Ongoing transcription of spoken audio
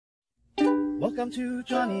Welcome to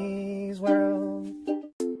Johnny's World.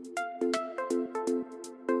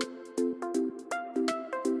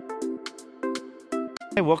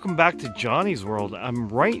 Hey, welcome back to Johnny's World. I'm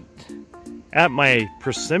right at my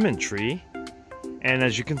persimmon tree, and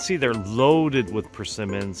as you can see, they're loaded with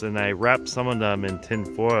persimmons, and I wrapped some of them in tin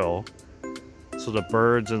foil so the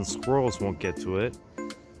birds and squirrels won't get to it.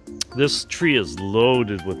 This tree is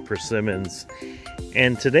loaded with persimmons,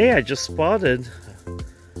 and today I just spotted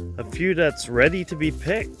a few that's ready to be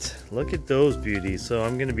picked. Look at those beauties. So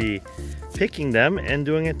I'm going to be picking them and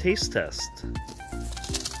doing a taste test.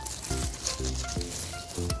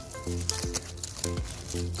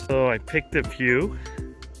 So I picked a few.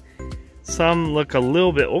 Some look a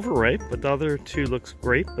little bit overripe, but the other two looks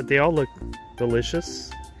great, but they all look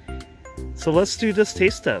delicious. So let's do this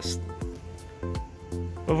taste test.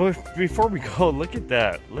 But before we go, look at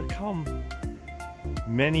that. Look how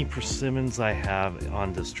many persimmons I have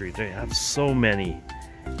on this tree. They have so many.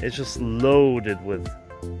 It's just loaded with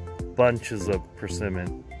bunches of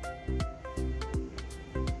persimmon.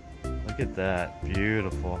 Look at that.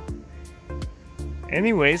 Beautiful.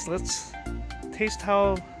 Anyways, let's taste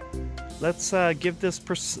how. Let's give these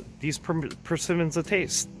persimmons a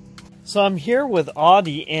taste. So I'm here with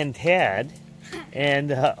Audie and Tad,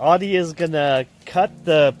 and Audie is gonna cut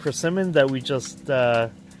the persimmon that we just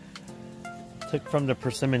took from the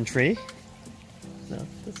persimmon tree. No,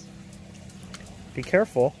 be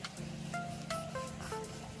careful.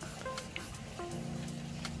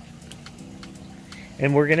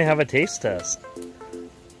 And we're gonna have a taste test.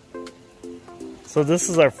 So this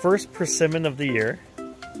is our first persimmon of the year.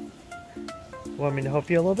 Want me to help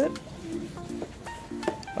you a little bit?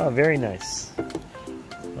 Oh, very nice.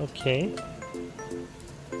 Okay.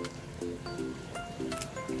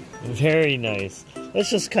 Very nice. Let's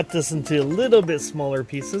just cut this into a little bit smaller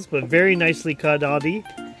pieces, but very nicely cut, Audie.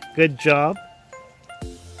 Good job.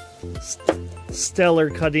 Stellar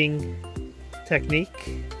cutting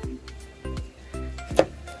technique.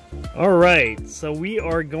 Alright, so we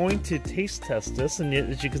are going to taste test this, and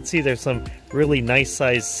as you can see, there's some really nice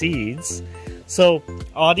sized seeds. So,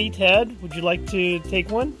 Audie, Ted, would you like to take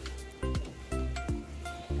one?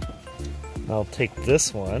 I'll take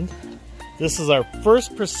this one. This is our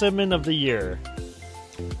first persimmon of the year.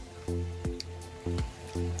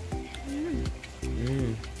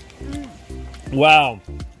 Wow,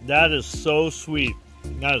 that is so sweet.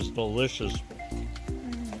 That is delicious.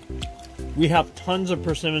 We have tons of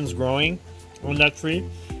persimmons growing on that tree,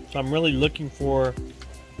 so I'm really looking forward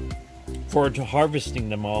to harvesting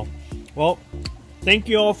them all. Well, thank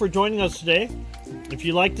you all for joining us today. If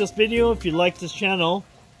you like this video, if you like this channel,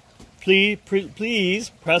 please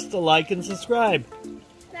press the like and subscribe.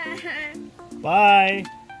 Bye.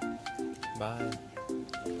 Bye.